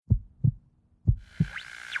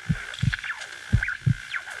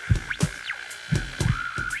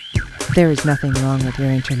There is nothing wrong with your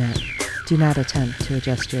internet. Do not attempt to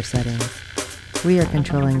adjust your settings. We are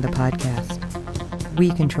controlling the podcast.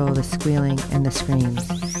 We control the squealing and the screams.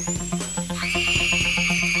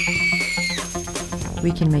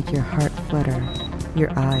 We can make your heart flutter,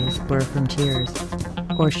 your eyes blur from tears,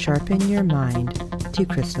 or sharpen your mind to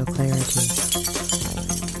crystal clarity.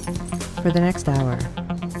 For the next hour,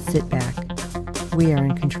 sit back. We are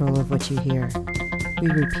in control of what you hear. We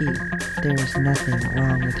repeat, there is nothing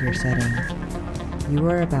wrong with your settings. You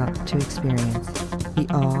are about to experience the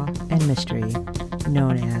awe and mystery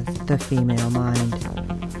known as the female mind.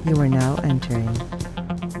 You are now entering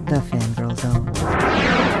the Fangirl Zone.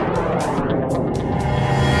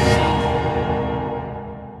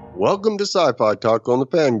 Welcome to Sci-Fi Talk on the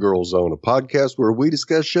Fangirl Zone, a podcast where we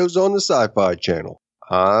discuss shows on the Sci-Fi Channel.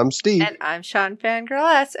 I'm Steve. And I'm Sean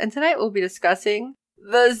Fangirl S. And tonight we'll be discussing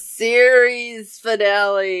the series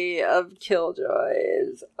finale of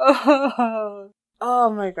Killjoys. Oh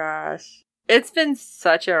my gosh. It's been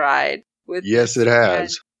such a ride. Yes, it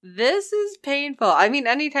has. This is painful. I mean,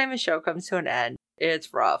 anytime a show comes to an end,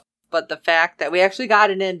 it's rough. But the fact that we actually got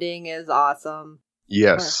an ending is awesome.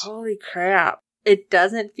 Yes. But holy crap. It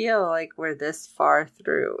doesn't feel like we're this far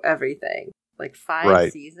through everything. Like 5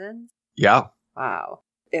 seasons? Yeah. Wow.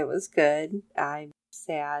 It was good. I'm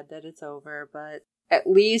sad that it's over, but at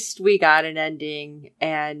least we got an ending.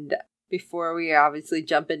 And before we obviously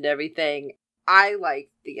jump into everything, I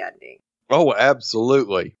liked the ending. Oh,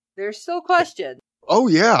 absolutely. There's still questions. Oh,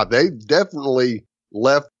 yeah. They definitely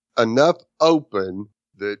left enough open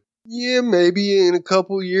that, yeah, maybe in a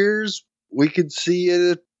couple years we could see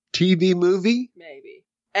a TV movie. Maybe.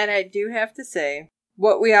 And I do have to say,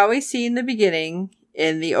 what we always see in the beginning,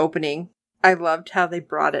 in the opening, I loved how they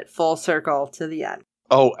brought it full circle to the end.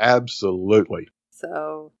 Oh, absolutely.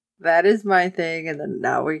 So that is my thing. And then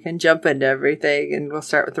now we can jump into everything and we'll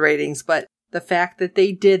start with the ratings. But the fact that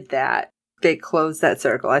they did that, they closed that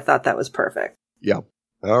circle. I thought that was perfect. Yeah.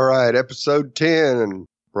 All right. Episode 10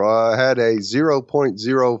 had a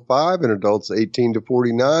 0.05 in adults 18 to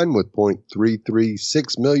 49 with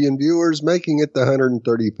 0.336 million viewers, making it the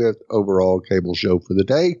 135th overall cable show for the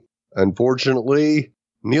day. Unfortunately,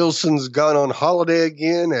 Nielsen's gone on holiday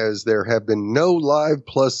again as there have been no live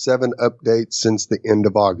 +7 updates since the end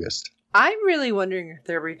of August. I'm really wondering if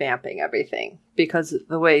they're revamping everything because of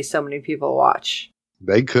the way so many people watch.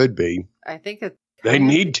 They could be. I think they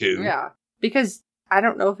need to. Yeah. Because I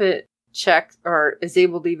don't know if it checks or is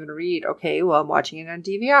able to even read, okay, well, I'm watching it on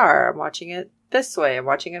DVR. I'm watching it this way. I'm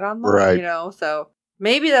watching it online, right. So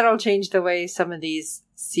maybe that'll change the way some of these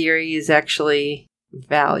series actually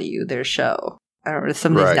value their show. I don't know,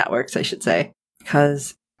 some of these networks, I should say.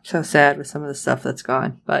 Because I'm so sad with some of the stuff that's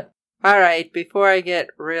gone. But, all right, before I get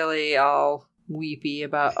really all weepy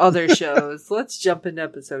about other shows, let's jump into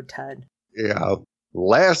episode 10. Yeah.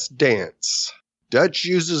 Last Dance. Dutch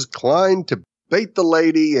uses Klein to bait the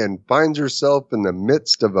lady and finds herself in the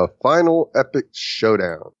midst of a final epic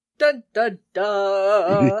showdown. Dun, dun,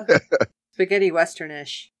 dun. Spaghetti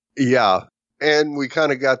westernish. Yeah. And we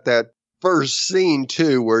kind of got that first scene,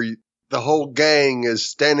 too, where the whole gang is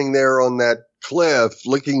standing there on that cliff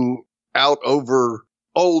looking out over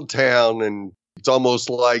Old Town, and it's almost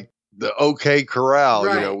like the OK Corral.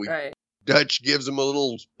 Right. Dutch gives them a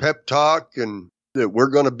little pep talk and that we're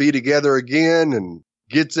going to be together again, and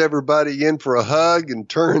gets everybody in for a hug, and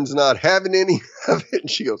turns not having any of it.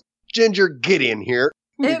 And she goes, Ginger, get in here.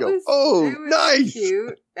 And it was nice.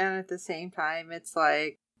 Cute. And at the same time, it's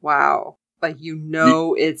like, wow. Like,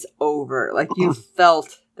 it's over. Like, you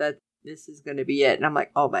felt that this is going to be it. And I'm like,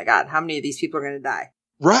 oh my God, how many of these people are going to die?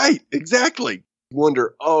 Right, exactly.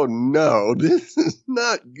 Wonder, oh no, this is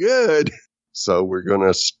not good. So we're going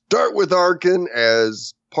to start with Arkin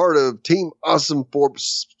as part of Team Awesome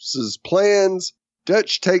Force's plans.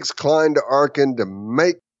 Dutch takes Klein to Arkin to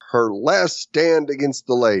make her last stand against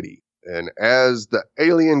the lady. And as the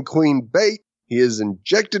alien queen bait, he is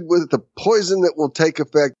injected with the poison that will take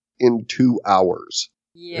effect in 2 hours.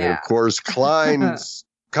 Yeah. And of course, Klein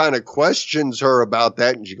kind of questions her about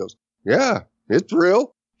that, and she goes, yeah, it's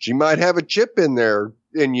real. She might have a chip in there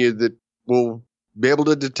in you that will be able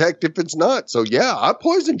to detect if it's not. So yeah, I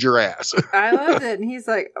poisoned your ass. I loved it. And he's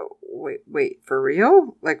like, oh, wait, for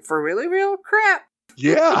real? Like, for really real? Crap.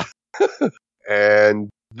 Yeah. And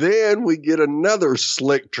then we get another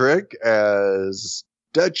slick trick as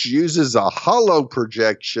Dutch uses a hollow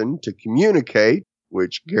projection to communicate,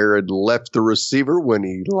 which Garrett left the receiver when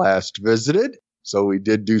he last visited. So he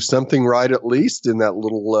did do something right, at least, in that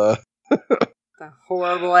little the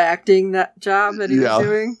horrible acting job that he was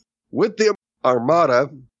doing. With the Armada,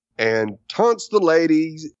 and taunts the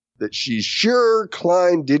ladies that she's sure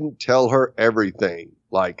Klein didn't tell her everything,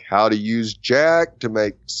 like how to use Jack to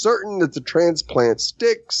make certain that the transplant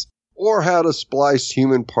sticks, or how to splice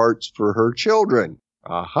human parts for her children.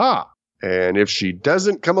 Aha! And if she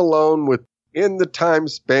doesn't come alone within the time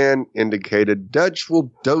span indicated, Dutch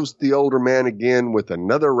will dose the older man again with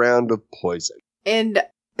another round of poison. And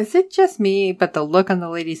is it just me, but the look on the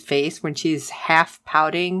lady's face when she's half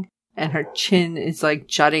pouting and her chin is like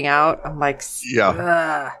jutting out, I'm like,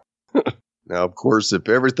 yeah. Now, of course, if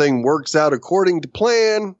everything works out according to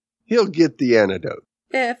plan, he'll get the antidote.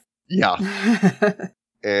 If. Yeah.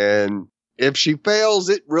 And if she fails,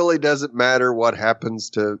 it really doesn't matter what happens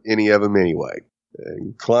to any of them anyway.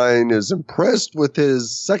 And Klein is impressed with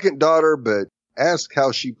his second daughter, but asks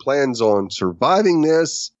how she plans on surviving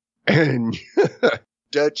this. And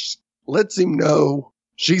Dutch lets him know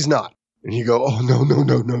she's not. And you go, oh, no.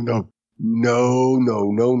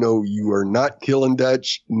 No, you are not killing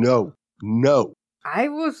Dutch. No. I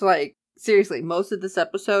was like, seriously, most of this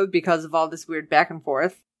episode, because of all this weird back and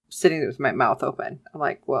forth, sitting there with my mouth open. I'm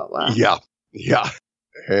like, well, Yeah.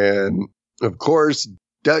 And, of course,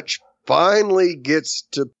 Dutch finally gets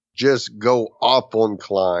to just go off on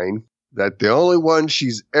Klein, that the only one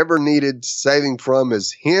she's ever needed saving from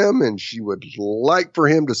is him, and she would like for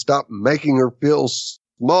him to stop making her feel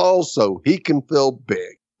small so he can feel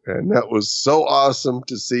big. And that was so awesome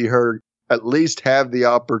to see her at least have the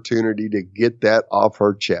opportunity to get that off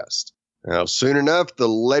her chest. Now, soon enough, the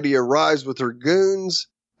lady arrives with her goons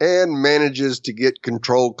and manages to get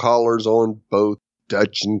control collars on both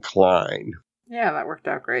Dutch and Klein. Yeah, that worked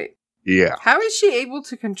out great. Yeah. How is she able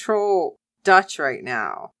to control Dutch right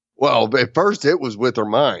now? Well, at first it was with her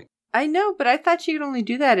mind. I know, but I thought she could only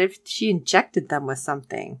do that if she injected them with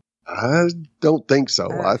something. I don't think so.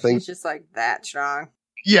 I think she's just like that strong.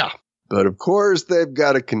 Yeah. But of course, they've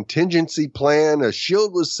got a contingency plan. A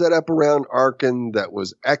shield was set up around Arkin that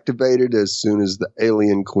was activated as soon as the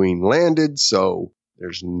alien queen landed, so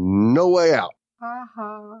there's no way out.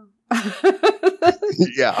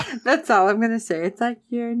 Yeah. That's all I'm going to say. It's like,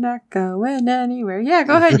 you're not going anywhere. Yeah,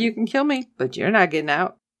 go ahead. You can kill me, but you're not getting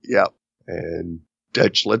out. Yep. And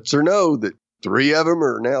Dutch lets her know that 3 of them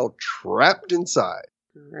are now trapped inside.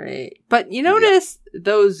 Great. But you notice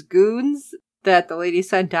those goons that the lady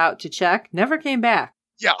sent out to check never came back.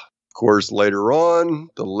 Yeah. Of course, later on,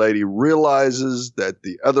 the lady realizes that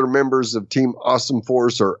the other members of Team Awesome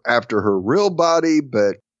Force are after her real body,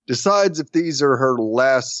 but decides if these are her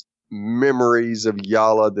last memories of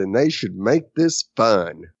Yala, then they should make this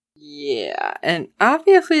fun. Yeah, and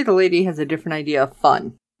obviously the lady has a different idea of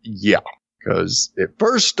fun. Yeah, because it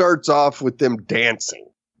first starts off with them dancing,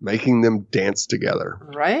 making them dance together.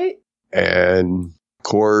 Right? And, of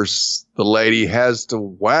course, the lady has to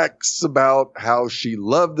wax about how she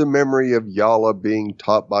loved the memory of Yala being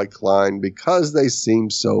taught by Klein because they seem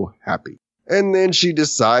so happy. And then she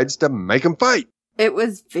decides to make them fight. It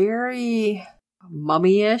was very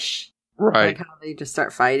mummy-ish. Right. Like how they just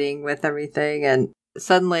start fighting with everything. And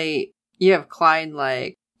suddenly you have Klein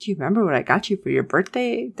like, do you remember what I got you for your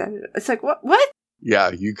birthday? It's like, what? Yeah,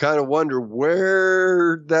 you kind of wonder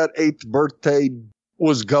where that 8th birthday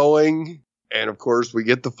was going. And of course, we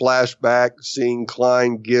get the flashback seeing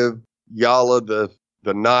Klein give Yala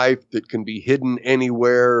the knife that can be hidden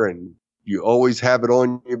anywhere. And you always have it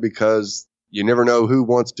on you because you never know who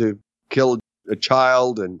wants to kill a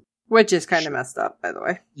child. And which is kind of messed up, by the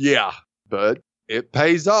way. Yeah, but it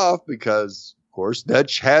pays off because, of course,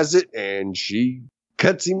 Dutch has it and she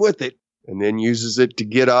cuts him with it and then uses it to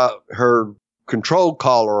get her control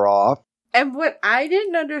collar off. And what I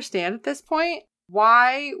didn't understand at this point,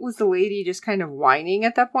 why was the lady just kind of whining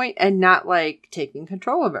at that point and not like taking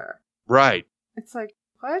control of her? Right. It's like,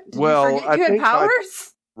 what? Did well, you forget you had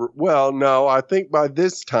powers? Well, no, I think by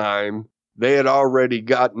this time they had already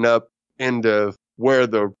gotten up into where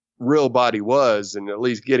the real body was and at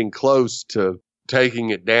least getting close to taking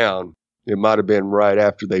it down. It might have been right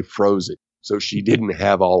after they froze it. So she didn't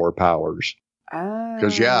have all her powers.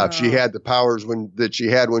 Because, yeah, if she had the powers that she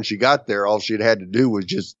had when she got there, all she'd had to do was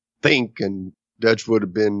just think and Dutch would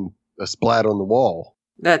have been a splat on the wall.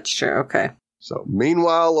 That's true. Okay. So,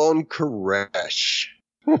 meanwhile, on Koresh,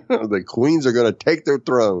 the queens are going to take their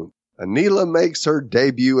throne. Anila makes her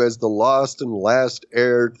debut as the lost and last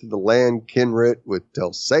heir to the land Kenrit with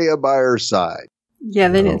Dulcea by her side. Yeah,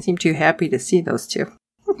 they didn't seem too happy to see those two.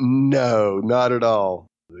 No, not at all.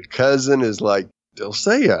 The cousin is like,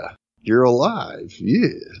 Dulcea, you're alive.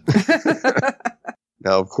 Yeah.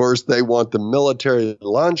 Now, of course, they want the military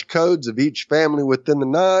launch codes of each family within the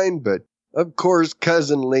 9, but of course,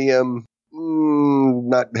 cousin Liam,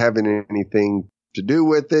 not having anything to do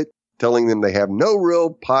with it, telling them they have no real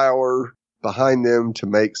power behind them to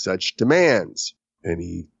make such demands. And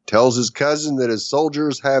he tells his cousin that his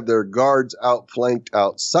soldiers have their guards outflanked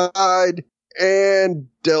outside, and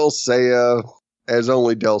Delle Seyah, as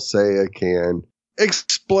only Delle Seyah can,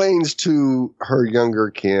 explains to her younger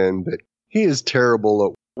kin that he is terrible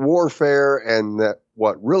at warfare and that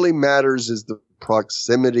what really matters is the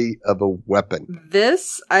proximity of a weapon.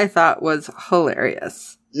 This I thought was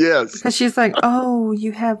hilarious. Yes. Because she's like, oh,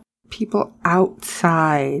 you have people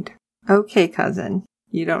outside. Okay, cousin.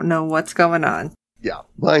 You don't know what's going on. Yeah,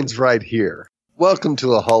 mine's right here. Welcome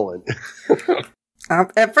to a Hullen.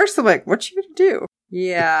 At first I'm like, what you gonna do?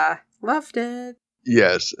 Yeah, loved it.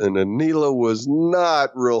 Yes, and Aneela was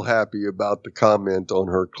not real happy about the comment on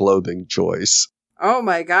her clothing choice. Oh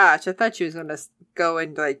my gosh, I thought she was gonna go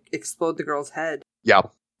and like explode the girl's head. Yeah.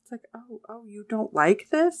 It's like, oh, you don't like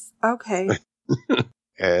this? Okay.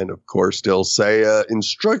 And of course, Delle Seyah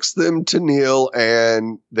instructs them to kneel,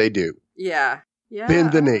 and they do. Yeah. Yeah.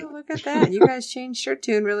 Bend the knee. Look at that. You guys changed your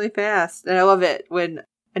tune really fast. And I love it when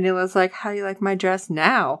Aneela's like, how do you like my dress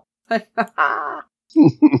now? You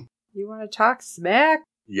want to talk smack?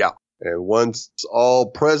 Yeah. And once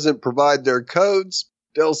all present provide their codes,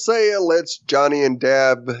 Delle Seyah lets Johnny and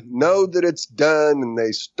Dab know that it's done, and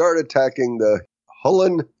they start attacking the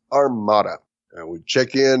Hullen Armada. And we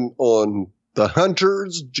check in on the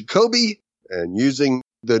hunters, Jacoby, and using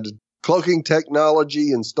the cloaking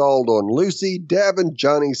technology installed on Lucy, Dab and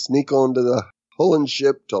Johnny sneak onto the Hullen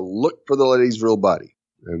ship to look for the lady's real body.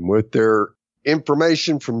 And with their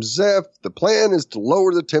information from Zeph, the plan is to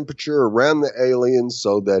lower the temperature around the aliens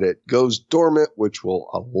so that it goes dormant, which will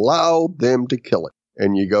allow them to kill it.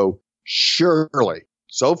 And you go, surely.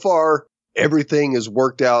 So far, everything has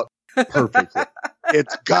worked out perfectly.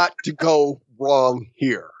 It's got to go wrong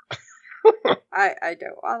here. I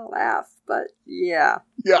don't want to laugh, but yeah.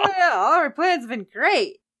 Yeah. Oh, yeah, all our plans have been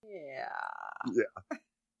great. Yeah. Yeah.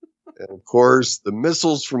 And of course, the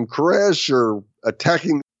missiles from Koresh are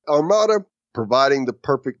attacking the Armada, providing the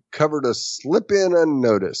perfect cover to slip in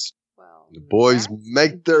unnoticed. Well, The boys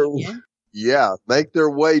make their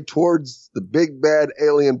way towards the big bad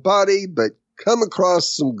alien body, but come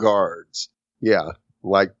across some guards. Yeah,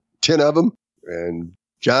 like 10 of them. And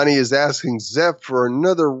Johnny is asking Zeph for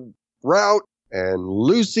another route, and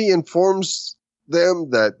Lucy informs them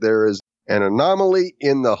that there is an anomaly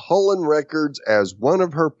in the Hullen records as one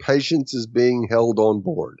of her patients is being held on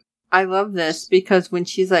board. I love this because when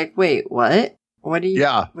she's like, wait, what? What do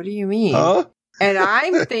you mean? Huh? And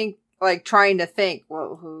I'm trying to think,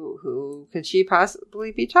 well, who could she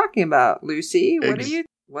possibly be talking about? Lucy?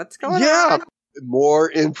 What's going on? Yeah. More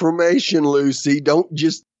information, Lucy. Don't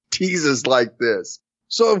just tease us like this.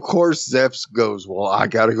 So, of course, Zeph goes, well, I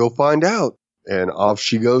gotta go find out. And off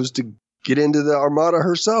she goes to get into the Armada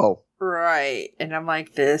herself. Right. And I'm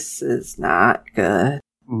like, this is not good.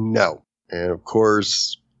 No. And, of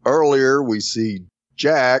course, earlier we see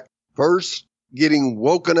Jack first getting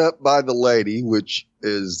woken up by the lady, which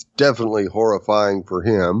is definitely horrifying for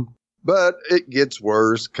him. But it gets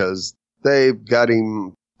worse because they've got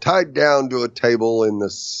him tied down to a table in the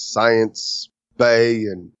science bay.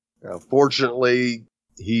 And fortunately,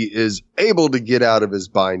 he is able to get out of his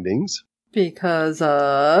bindings. Because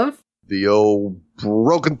of? The old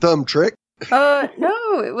broken thumb trick.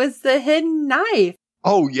 No, it was the hidden knife.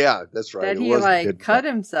 Oh, yeah, that's right. That he cut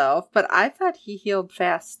himself, but I thought he healed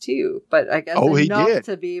fast too. But I guess enough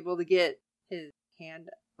to be able to get his hand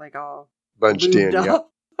all bunched in. Up.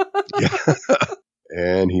 Yeah.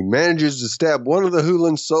 And he manages to stab one of the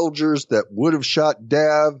Hullen soldiers that would have shot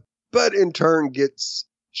Dav, but in turn gets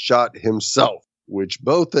shot himself, which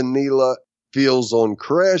both Aneela feels on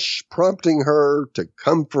Koresh, prompting her to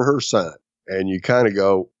come for her son. And you kind of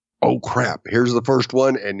go, oh crap, here's the first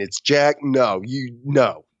one, and it's Jack. No.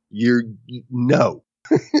 You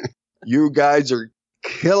guys are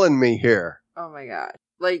killing me here. Oh my god.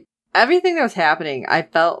 Everything that was happening, I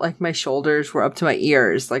felt like my shoulders were up to my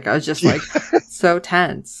ears. I was just so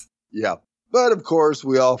tense. Yeah. But of course,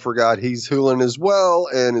 we all forgot he's Hullen as well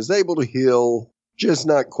and is able to heal, just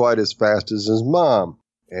not quite as fast as his mom.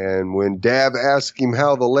 And when Dab asks him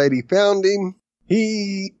how the lady found him,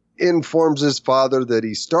 he informs his father that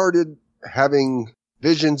he started having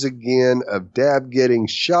visions again of Dab getting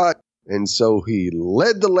shot, and so he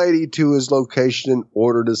led the lady to his location in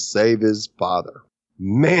order to save his father.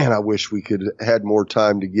 Man, I wish we could have had more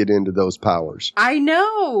time to get into those powers. I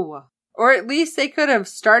know! Or at least they could have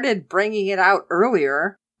started bringing it out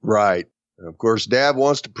earlier. Right. And of course, Dab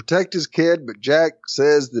wants to protect his kid, but Jack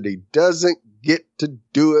says that he doesn't get to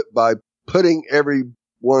do it by putting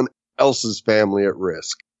everyone else's family at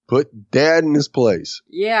risk. put Dad in his place.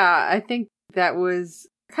 Yeah, I think that was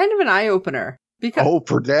kind of an eye-opener. Because,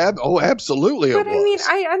 for Dab? Oh, absolutely but it was. I mean,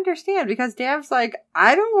 I understand, because Dab's like,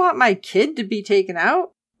 I don't want my kid to be taken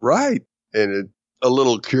out. Right. And it's a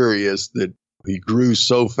little curious that he grew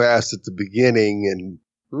so fast at the beginning, and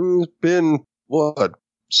it's been,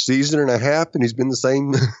 season and a half, and he's been the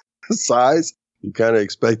same size. You kind of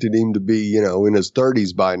expected him to be, in his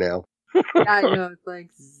 30s by now. I know, it's like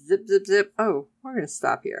zip, zip, zip. Oh, we're going to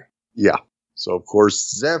stop here. Yeah. So, of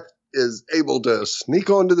course, Zeph is able to sneak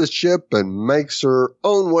onto the ship and makes her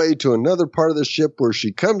own way to another part of the ship where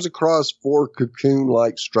she comes across 4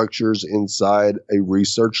 cocoon-like structures inside a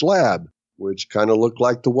research lab, which kind of look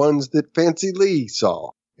like the ones that Fancy Lee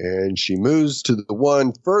saw. And she moves to the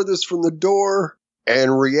one furthest from the door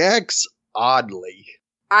and reacts oddly.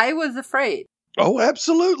 I was afraid. Oh,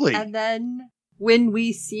 absolutely. And then when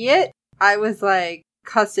we see it, I was like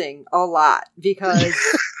cussing a lot because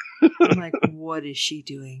I'm like, what is she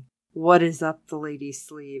doing? What is up the lady's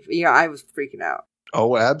sleeve? I was freaking out.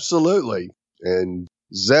 Oh, absolutely. And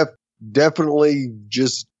Zeph definitely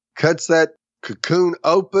just cuts that cocoon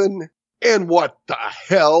open. And what the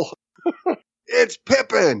hell? It's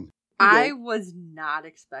Pippin. I was not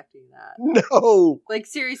expecting that. No. Like,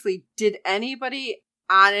 seriously, did anybody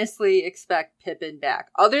honestly expect Pippin back?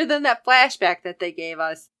 Other than that flashback that they gave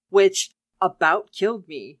us, which about killed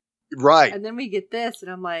me. Right. And then we get this,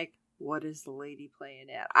 and I'm like, what is the lady playing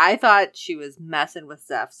at? I thought she was messing with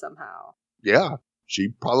Zeph somehow. Yeah. She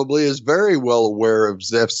probably is very well aware of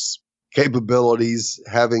Zeph's capabilities,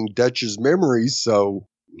 having Dutch's memories. So,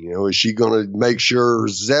 is she going to make sure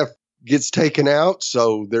Zeph gets taken out?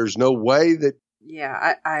 So there's no way that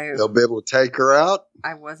they'll be able to take her out?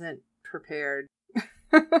 I wasn't prepared.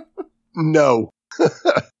 No. And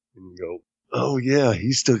you go, oh yeah,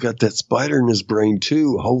 he's still got that spider in his brain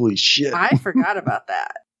too. Holy shit. I forgot about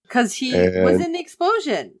that. Because he was in the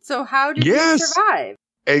explosion. So how did he survive?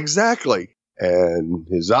 Exactly. And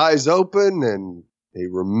his eyes open, and he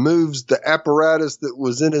removes the apparatus that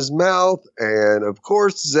was in his mouth. And, of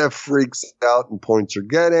course, Zeph freaks out and points her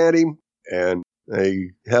gun at him. And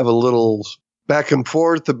they have a little back and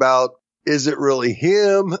forth about, is it really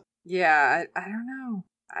him? Yeah, I don't know.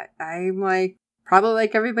 I'm like, probably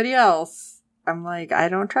like everybody else. I'm like, I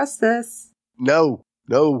don't trust this. No.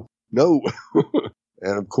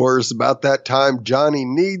 And, of course, about that time, Johnny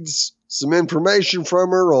needs some information from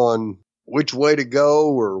her on which way to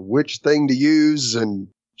go or which thing to use. And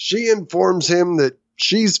she informs him that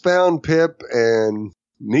she's found Pip and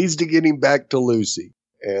needs to get him back to Lucy.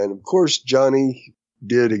 And, of course, Johnny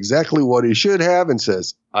did exactly what he should have and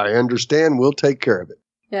says, I understand. We'll take care of it.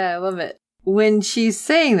 Yeah, I love it. When she's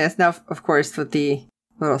saying this, now, of course, with the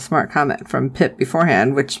little smart comment from Pip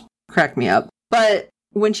beforehand, which cracked me up. But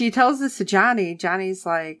when she tells this to Johnny, Johnny's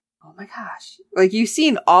like, oh my gosh. Like, you've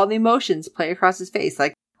seen all the emotions play across his face.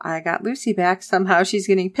 Like, I got Lucy back. Somehow she's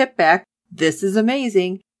getting Pip back. This is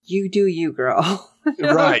amazing. You do you, girl.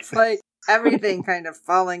 Right. It's like everything kind of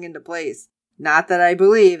falling into place. Not that I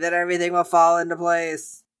believe that everything will fall into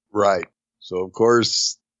place. Right. So, of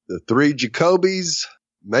course, the 3 Jacobys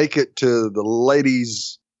make it to the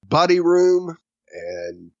ladies' body room,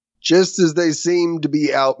 and just as they seem to be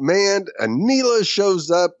outmanned, Anila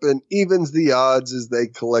shows up and evens the odds as they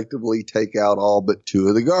collectively take out all but 2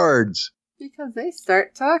 of the guards. Because they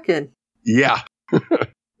start talking. Yeah.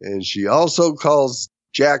 And she also calls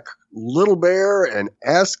Jack Little Bear and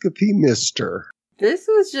asks if he missed her. This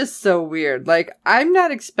was just so weird. Like, I'm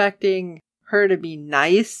not expecting her to be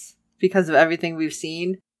nice because of everything we've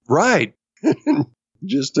seen. Right.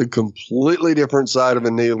 Just a completely different side of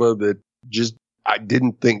Anila that just I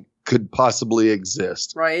didn't think could possibly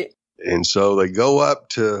exist. Right. And so they go up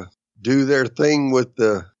to do their thing with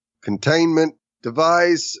the containment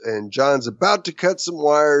device, and John's about to cut some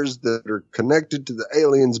wires that are connected to the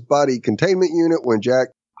alien's body containment unit when Jack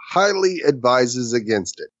highly advises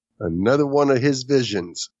against it. Another one of his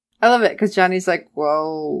visions. I love it because Johnny's like,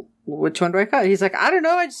 well, which one do I cut? He's like, I don't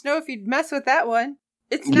know. I just know if you'd mess with that one,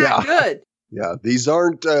 it's not good. Yeah, these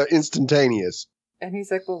aren't instantaneous. And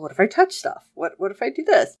he's like, well, what if I touch stuff? What if I do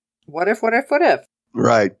this? What if?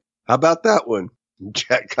 Right. How about that one?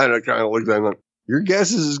 Jack kind of looks at him like, your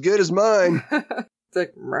guess is as good as mine. It's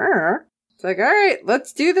like, Mrr. It's like, all right,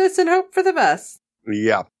 let's do this and hope for the best.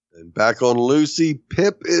 Yeah. And back on Lucy,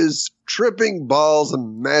 Pip is tripping balls,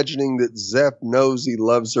 imagining that Zeph knows he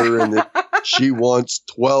loves her and that she wants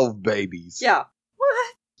 12 babies. Yeah.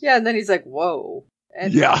 What? Yeah, and then he's like, whoa.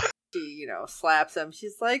 And she, slaps him.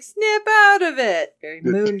 She's like, snap out of it. Very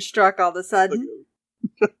moonstruck all of a sudden.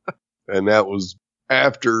 And that was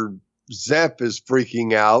after Zeph is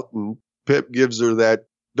freaking out, and Pip gives her that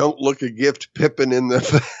don't look a gift Pippin in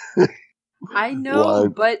the I know, line.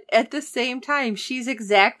 but at the same time, she's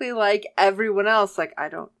exactly like everyone else. Like, I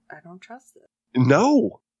don't trust it.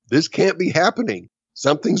 No, this can't be happening.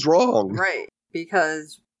 Something's wrong. Right.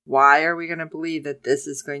 Because why are we going to believe that this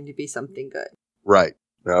is going to be something good? Right.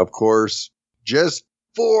 Now, of course, just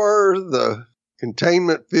before the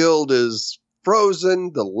containment field is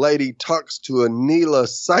frozen, the lady talks to Anila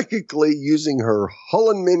psychically using her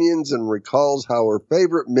Hullen minions and recalls how her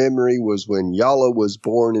favorite memory was when Yala was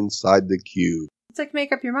born inside the cube. It's like,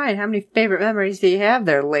 make up your mind. How many favorite memories do you have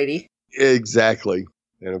there, lady? Exactly.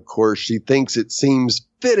 And of course, she thinks it seems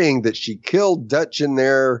fitting that she killed Dutch in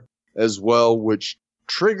there as well, which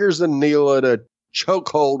triggers Anila to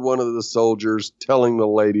chokehold one of the soldiers, telling the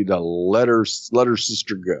lady to let her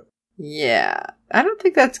sister go. Yeah, I don't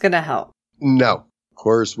think that's going to help. No. Of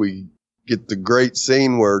course, we get the great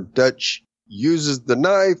scene where Dutch uses the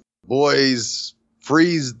knife, boys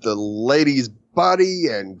freeze the lady's body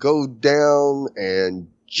and go down and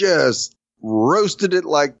just roasted it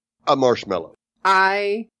like a marshmallow.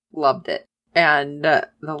 I loved it. And the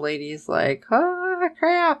lady's like, oh,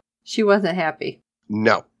 crap. She wasn't happy.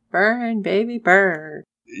 No. Burn, baby, burn.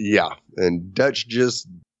 Yeah. And Dutch just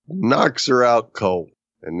knocks her out cold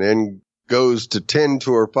and then goes to tend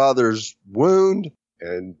to her father's wound.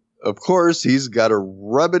 And of course, he's got to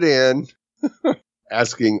rub it in,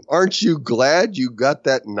 asking, aren't you glad you got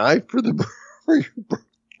that knife for your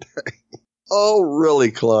birthday? Oh,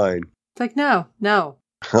 really, Klein? It's like, no.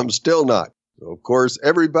 I'm still not. So, of course,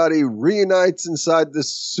 everybody reunites inside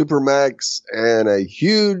this Supermax and a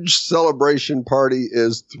huge celebration party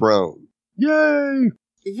is thrown. Yay!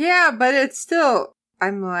 Yeah, but it's still,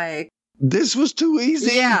 I'm like, this was too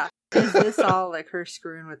easy. Yeah. Is this all like her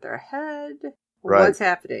screwing with her head? Right. What's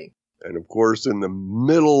happening? And of course, in the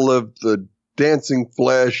middle of the dancing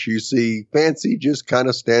flesh, you see Fancy just kind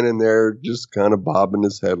of standing there, just kind of bobbing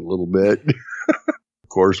his head a little bit. Of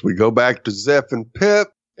course, we go back to Zeph and Pip,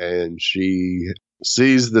 and she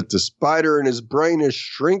sees that the spider in his brain is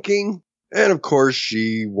shrinking. And of course,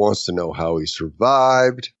 she wants to know how he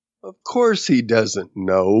survived. Of course, he doesn't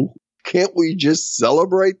know. Can't we just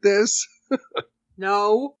celebrate this?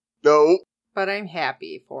 No. No. But I'm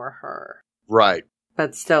happy for her. Right.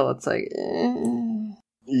 But still, it's like,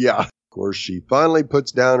 Yeah. Of course, she finally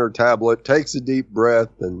puts down her tablet, takes a deep breath,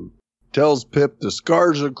 and tells Pip the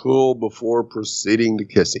scars are cool before proceeding to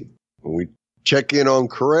kissing. And we check in on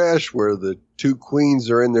Koresh, where the two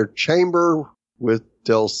queens are in their chamber, with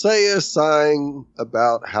Dulcea sighing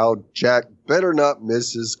about how Jack better not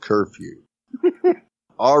miss his curfew.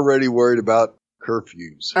 Already worried about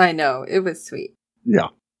curfews. I know. It was sweet. Yeah.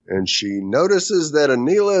 And she notices that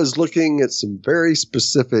Anila is looking at some very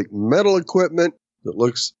specific metal equipment that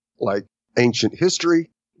looks like ancient history,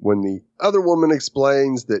 when the other woman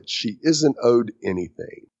explains that she isn't owed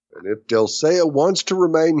anything. And if Dulcea wants to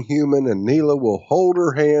remain human, Anila will hold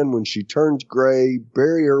her hand when she turns gray,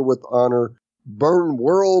 bury her with honor, burn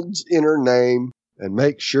worlds in her name, and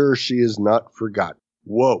make sure she is not forgotten.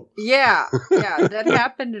 Whoa. Yeah, that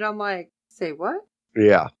happened, and I'm like, say what?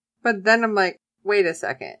 Yeah. But then I'm like, wait a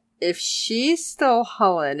second. If she's still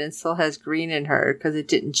Hullen and still has green in her because it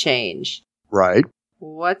didn't change. Right.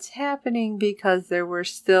 What's happening because there were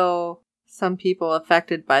still some people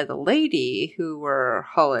affected by the lady who were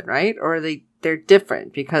Hullen, right? Or they're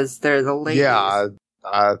different because they're the ladies? Yeah,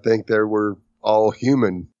 I think they were all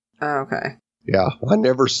human. Oh, okay. Yeah, I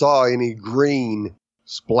never saw any green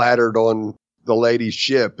splattered on the lady's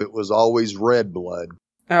ship. It was always red blood.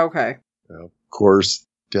 Okay. Of course,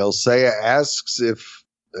 Dulcea asks if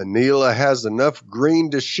Anila has enough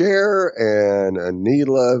green to share, and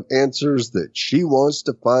Anila answers that she wants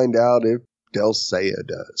to find out if Dulcea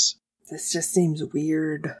does. This just seems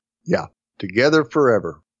weird. Yeah, together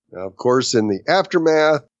forever. Now, of course, in the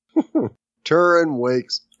aftermath, Turin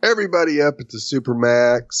wakes everybody up at the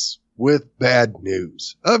Supermax with bad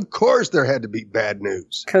news. Of course there had to be bad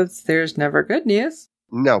news. Because there's never good news.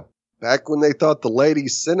 No. Back when they thought the lady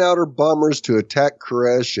sent out her bombers to attack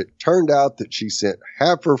Koresh, it turned out that she sent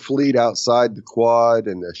half her fleet outside the quad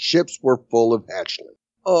and the ships were full of hatchling.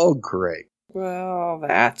 Oh, great. Well,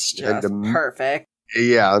 that's just perfect.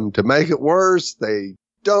 Yeah, and to make it worse, they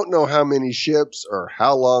don't know how many ships or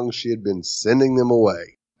how long she had been sending them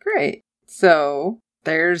away. Great. So,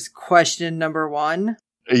 there's question number 1.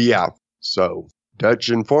 Yeah, so Dutch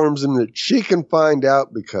informs him that she can find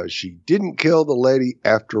out because she didn't kill the lady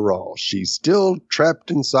after all. She's still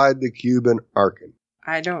trapped inside the cube in Arkan.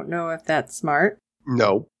 I don't know if that's smart.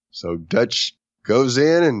 No. So Dutch goes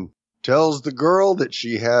in and tells the girl that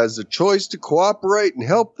she has a choice to cooperate and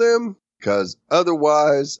help them, because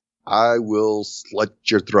otherwise I will slit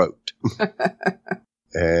your throat.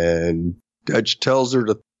 And Dutch tells her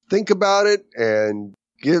to think about it and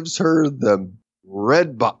gives her the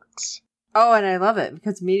red box. Oh, and I love it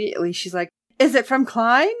because immediately she's like, is it from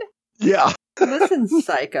Klein? Yeah. Listen,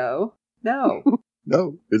 psycho. No.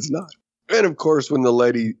 No, it's not. And of course, when the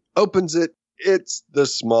lady opens it, it's the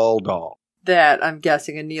small doll. That I'm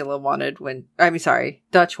guessing Anila wanted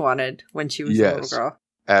Dutch wanted when she was a little girl.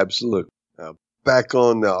 Absolutely. Now, back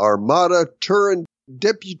on the Armada, Turin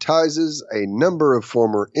deputizes a number of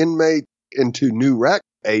former inmates into new RAC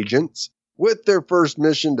agents with their first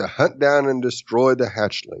mission to hunt down and destroy the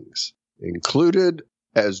hatchlings. Included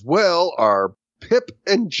as well are Pip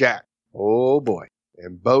and Jack. Oh boy.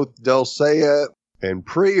 And both Dulcea and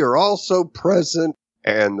Pri are also present,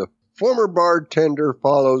 and the former bartender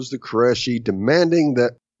follows the Koreshi, demanding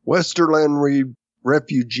that Westerland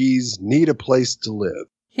refugees need a place to live.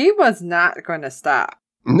 He was not going to stop.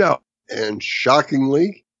 No. And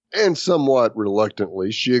shockingly, and somewhat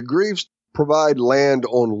reluctantly, she agrees to provide land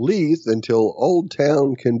on Leith until Old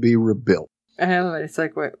Town can be rebuilt. And it's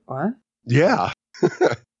like, wait, what? Yeah.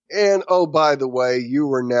 And, oh, by the way,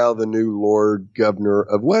 you are now the new Lord Governor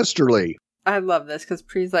of Westerly. I love this because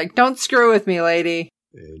Pri's like, don't screw with me, lady.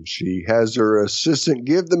 And she has her assistant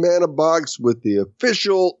give the man a box with the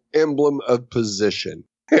official emblem of position.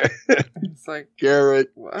 It's like,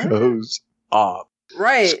 Garrett what? goes off.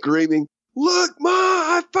 Right. Screaming, look, Ma,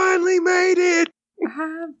 I finally made it.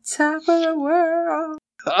 I'm top of the world.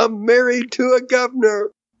 I'm married to a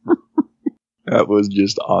governor. That was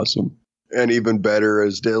just awesome. And even better,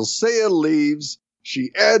 as Dulcea leaves,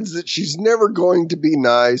 she adds that she's never going to be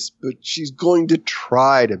nice, but she's going to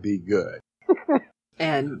try to be good.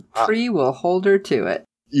 And Pri will hold her to it.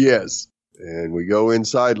 Yes. And we go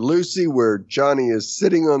inside Lucy, where Johnny is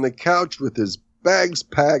sitting on the couch with his bags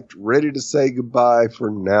packed, ready to say goodbye for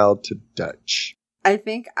now to Dutch. I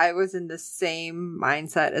think I was in the same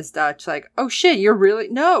mindset as Dutch, like, oh shit, you're really,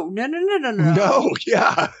 no. No,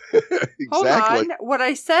 yeah. Exactly. Hold on, what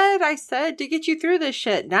I said to get you through this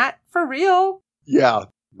shit, not for real. Yeah,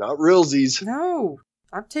 not realsies. No,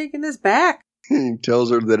 I'm taking this back. He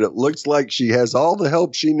tells her that it looks like she has all the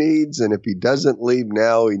help she needs, and if he doesn't leave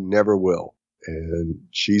now, he never will. And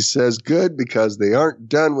she says good, because they aren't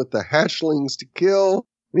done with the hatchlings to kill.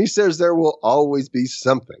 And he says there will always be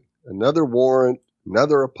something. Another warrant,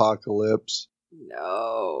 another apocalypse.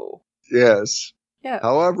 No. Yes. Yeah.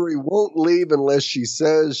 However, he won't leave unless she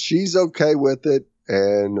says she's okay with it.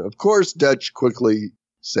 And, of course, Dutch quickly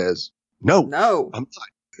says, no. I'm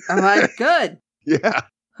not. I'm like, good. Yeah.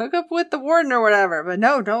 Hook up with the warden or whatever, but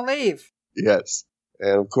no, don't leave. Yes.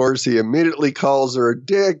 And of course, he immediately calls her a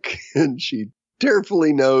dick, and she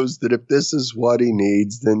tearfully knows that if this is what he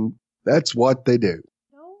needs, then that's what they do.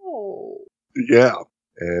 No. Yeah.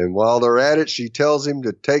 And while they're at it, she tells him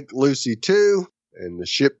to take Lucy too, and the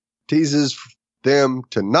ship teases them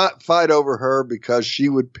to not fight over her because she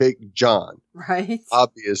would pick John. Right.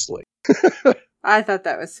 Obviously. I thought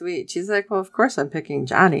that was sweet. She's like, well, of course I'm picking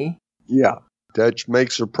Johnny. Yeah. Dutch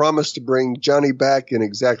makes her promise to bring Johnny back in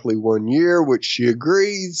exactly 1 year, which she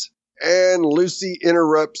agrees. And Lucy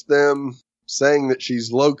interrupts them, saying that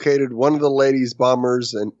she's located one of the ladies'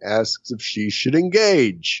 bombers and asks if she should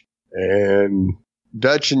engage. And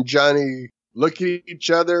Dutch and Johnny look at each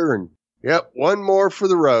other and, yep, one more for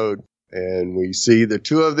the road. And we see the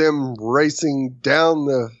two of them racing down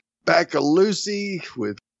the back of Lucy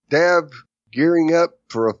with Dav gearing up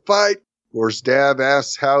for a fight. Of course, Dav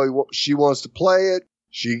asks how she wants to play it.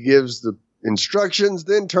 She gives the instructions,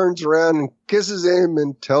 then turns around and kisses him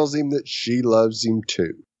and tells him that she loves him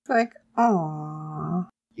too. Like, aww.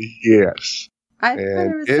 Yes. I thought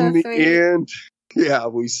it was in so the sweet. end, yeah,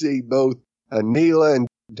 we see both Anila and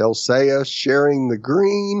Dulcea sharing the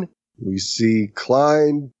green. We see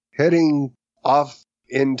Klein heading off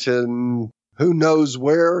into who knows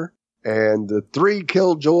where. And the three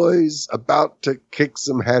Killjoys about to kick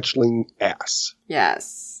some hatchling ass.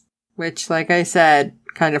 Yes. Which, like I said,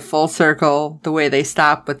 kind of full circle, the way they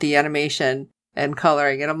stop with the animation and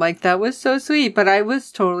coloring. And I'm like, that was so sweet. But I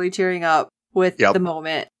was totally tearing up with the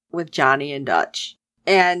moment with Johnny and Dutch.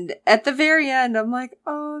 And at the very end, I'm like,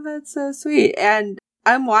 oh, that's so sweet. And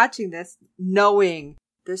I'm watching this knowing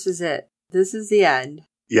this is it. This is the end.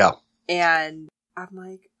 Yeah. And I'm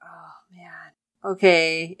like, oh, man.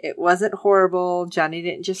 Okay, it wasn't horrible. Johnny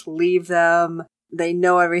didn't just leave them. They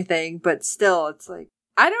know everything, but still, it's like,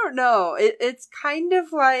 I don't know. It's kind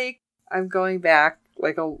of like I'm going back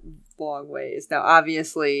like a long ways. Now,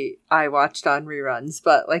 obviously, I watched on reruns,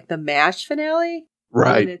 but like the MASH finale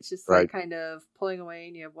Right. And it's just like kind of pulling away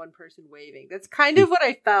and you have one person waving. That's kind of what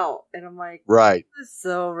I felt. And I'm like, right. This is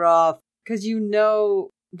so rough. Because you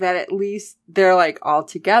know that at least they're like all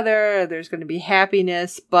together. There's going to be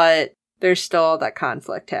happiness, but there's still all that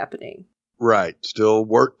conflict happening. Right. Still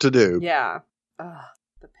work to do. Yeah. Ugh,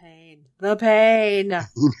 the pain. The pain.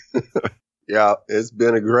 Yeah. It's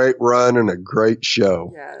been a great run and a great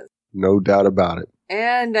show. Yes. No doubt about it.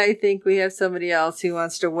 And I think we have somebody else who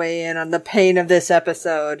wants to weigh in on the pain of this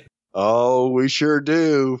episode. Oh, we sure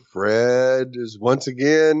do. Fred is once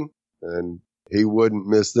again, and he wouldn't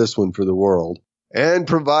miss this one for the world, and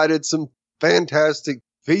provided some fantastic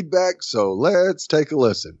feedback, so let's take a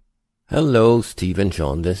listen. Hello, Steve and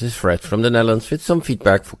John. This is Fred from the Netherlands with some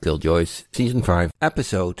feedback for Killjoys Season 5,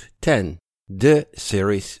 Episode 10, the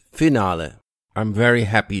series finale. I'm very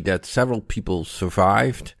happy that several people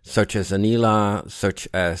survived, such as Anila, such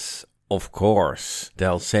as, of course,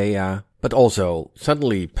 Dulcea, but also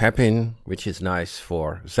suddenly Pepin, which is nice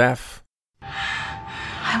for Zeph.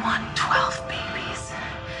 I want 12 babies.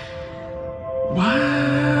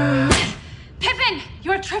 What? Pippin,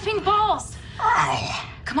 you're tripping balls. Ow.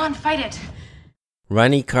 Come on, fight it.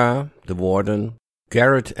 Ranika, the warden.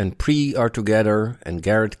 Garrett and Pri are together, and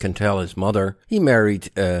Garrett can tell his mother he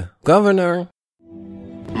married a governor.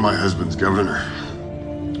 My husband's governor.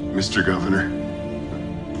 Mr. Governor.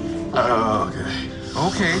 Oh, okay.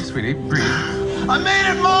 Okay, sweetie, breathe. I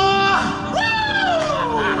made it, Ma!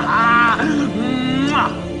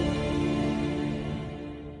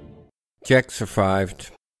 Jack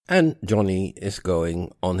survived, and Johnny is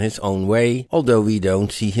going on his own way, although we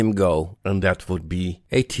don't see him go, and that would be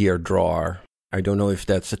a tear drawer. I don't know if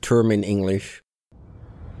that's a term in English.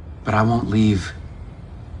 But I won't leave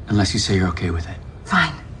unless you say you're okay with it.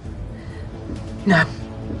 Fine. No.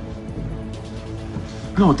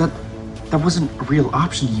 No, that wasn't a real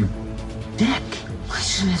option, you dick. I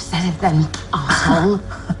shouldn't have said it then, asshole.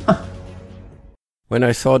 When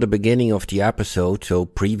I saw the beginning of the episode, so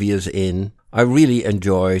previous in, I really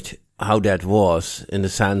enjoyed how that was, in the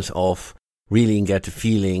sense of really get the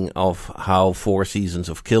feeling of how 4 seasons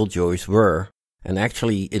of Killjoys were. And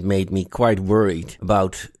actually it made me quite worried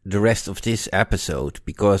about the rest of this episode,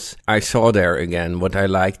 because I saw there again what I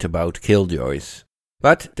liked about Killjoys.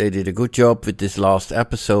 But they did a good job with this last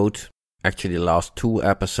episode, actually the last 2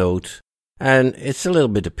 episodes, and it's a little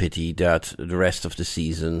bit a pity that the rest of the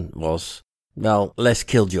season was, well, less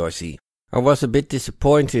Killjoysy. I was a bit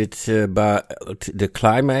disappointed by the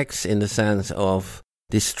climax, in the sense of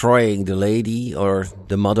destroying the lady or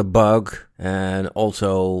the mother bug, and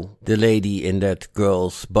also the lady in that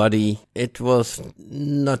girl's body. It was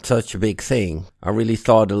not such a big thing. I really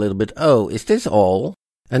thought a little bit, oh, is this all?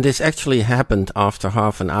 And this actually happened after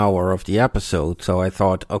half an hour of the episode, so I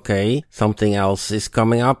thought, okay, something else is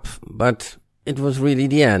coming up, but it was really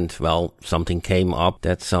the end. Well, something came up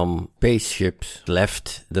that some spaceships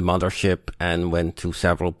left the mothership and went to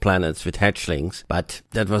several planets with hatchlings, but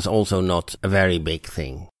that was also not a very big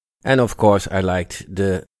thing. And of course, I liked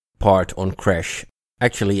the part on Crash.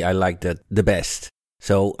 Actually, I liked that the best.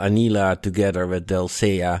 So Anila together with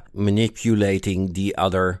Dulcea manipulating the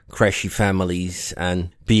other Crashy families and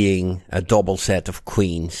being a double set of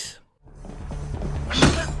queens.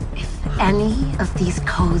 If any of these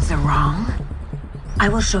codes are wrong, I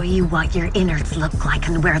will show you what your innards look like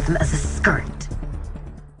and wear them as a skirt.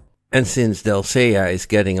 And since Dulcea is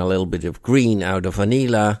getting a little bit of green out of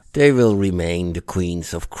Anila, they will remain the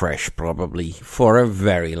queens of Crash probably for a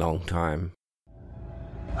very long time.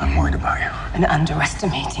 I'm worried about you. And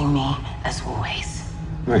underestimating me, as always.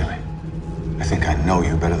 Really? I think I know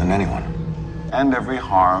you better than anyone. And every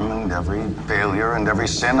harm and every failure and every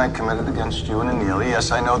sin I committed against you and Anelia, yes,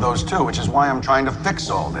 I know those too, which is why I'm trying to fix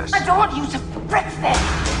all this. I don't want you to fix this.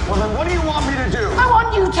 Well, then what do you want me to do? I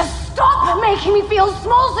want you to stop making me feel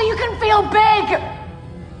small so you can feel big.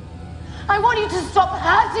 I want you to stop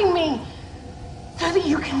hurting me so that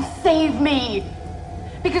you can save me.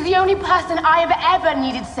 Because the only person I have ever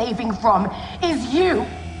needed saving from is you.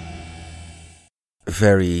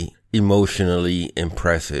 Very emotionally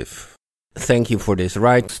impressive. Thank you for this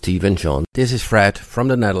ride, Steve and John. This is Fred from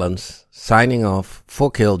the Netherlands, signing off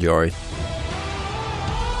for Killjoy.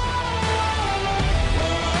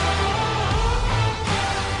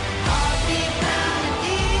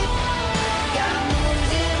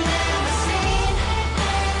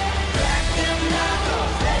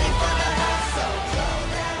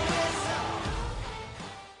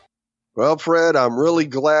 Well, Fred, I'm really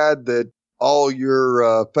glad that all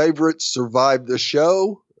your favorites survived the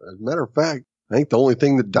show. As a matter of fact, I think the only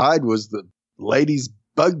thing that died was the lady's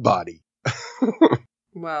bug body.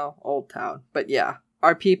 Well, Old Town. But yeah,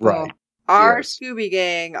 our people, right. Our Yes. Scooby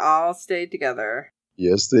Gang all stayed together.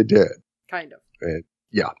 Yes, they did. Kind of.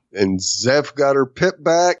 And Zeph got her Pip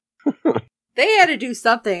back. They had to do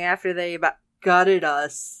something after they about gutted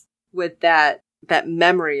us with that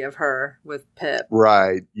memory of her with Pip.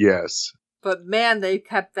 Right, yes. But man, they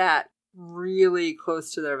kept that really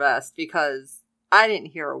close to their vest because I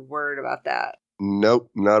didn't hear a word about that. Nope,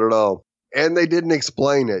 not at all. And they didn't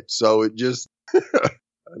explain it, so it just,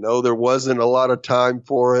 I know there wasn't a lot of time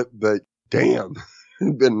for it, but damn,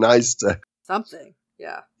 it'd been nice to. Something,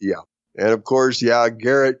 yeah. Yeah. And of course,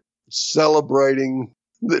 Garrett celebrating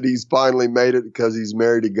that he's finally made it because he's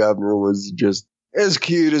married a governor was just as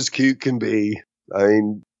cute can be. I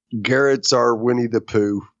mean, Garrett's our Winnie the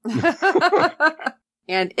Pooh.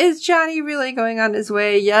 And is Johnny really going on his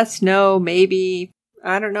way? Yes, no, maybe.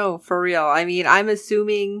 I don't know, for real. I mean, I'm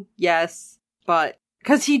assuming yes, but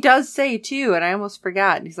because he does say too, and I almost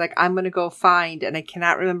forgot. He's like, I'm going to go find, and I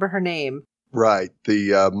cannot remember her name. Right,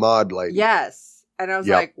 the mod lady. Yes. And I was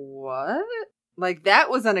like, what? Like, that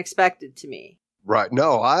was unexpected to me. Right.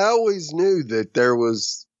 No, I always knew that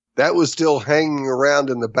that was still hanging around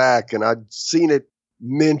in the back, and I'd seen it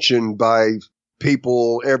mentioned by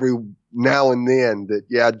people every now and then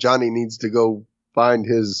that, Johnny needs to go find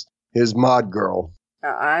his mod girl.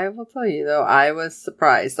 I will tell you, though, I was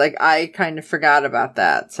surprised. Like, I kind of forgot about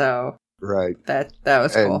that, so. Right. That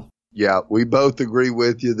was cool. Yeah, we both agree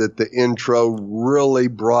with you that the intro really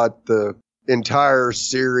brought the entire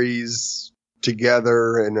series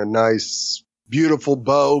together in a nice, beautiful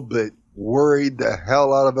bow, but worried the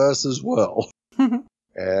hell out of us as well.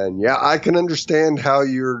 And I can understand how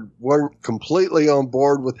you weren't completely on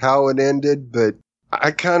board with how it ended, but I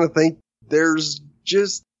kind of think there's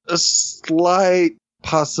just a slight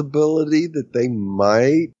possibility that they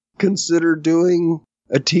might consider doing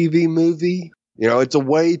a TV movie. You know, it's a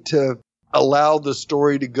way to allow the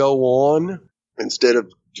story to go on instead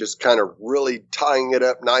of just kind of really tying it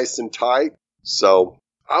up nice and tight. So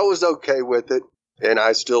I was okay with it. And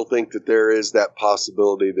I still think that there is that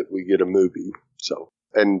possibility that we get a movie. So,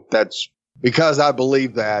 and that's because I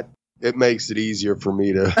believe that it makes it easier for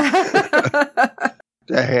me to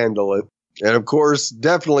handle it. And of course,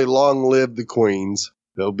 definitely long live the Queens.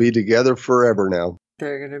 They'll be together forever now.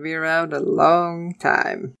 They're going to be around a long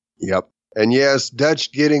time. Yep. And yes,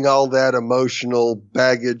 Dutch getting all that emotional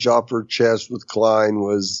baggage off her chest with Klein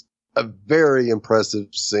was a very impressive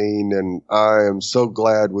scene. And I am so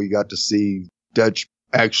glad we got to see Dutch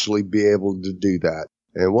actually be able to do that.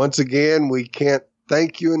 And once again, we can't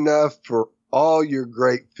thank you enough for all your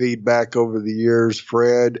great feedback over the years,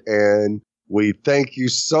 Fred. And we thank you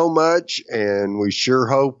so much. And we sure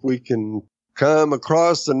hope we can come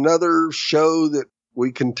across another show that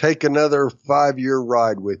we can take another 5-year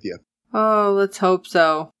ride with you. Oh, let's hope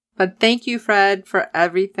so. But thank you, Fred, for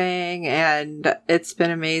everything. And it's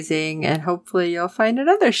been amazing. And hopefully you'll find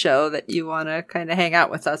another show that you want to kind of hang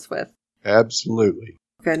out with us with. Absolutely.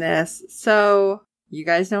 Goodness. So you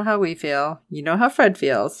guys know how we feel. You know how Fred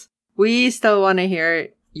feels. We still want to hear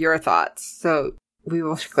your thoughts. So we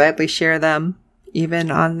will gladly share them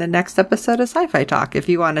even on the next episode of Sci-Fi Talk. If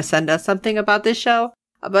you want to send us something about this show,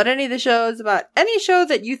 about any of the shows, about any show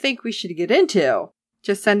that you think we should get into,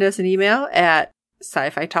 just send us an email at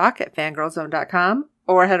sci-fi-talk@fangirlzone.com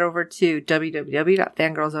or head over to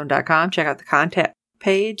www.fangirlzone.com. Check out the contact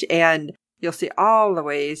page and you'll see all the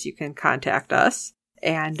ways you can contact us.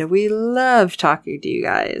 And we love talking to you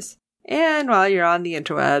guys. And while you're on the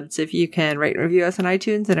interwebs, if you can rate and review us on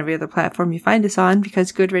iTunes and every other platform you find us on,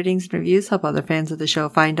 because good ratings and reviews help other fans of the show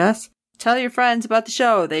find us. Tell your friends about the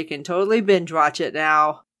show. They can totally binge watch it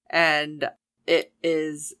now. And it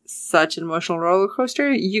is such an emotional roller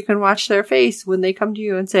coaster. You can watch their face when they come to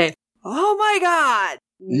you and say, "Oh my God,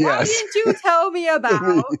 what didn't you tell me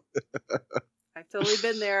about?" I've totally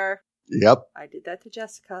been there. Yep. I did that to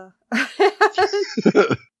Jessica.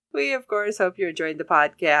 We, of course, hope you enjoyed the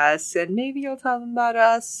podcast, and maybe you'll tell them about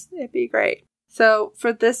us. It'd be great. So,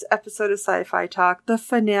 for this episode of Sci-Fi Talk, the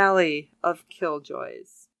finale of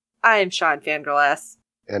Killjoys, I am Sean Fangirl S.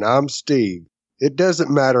 And I'm Steve. It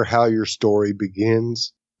doesn't matter how your story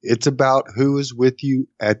begins. It's about who is with you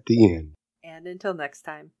at the end. And until next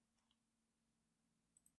time.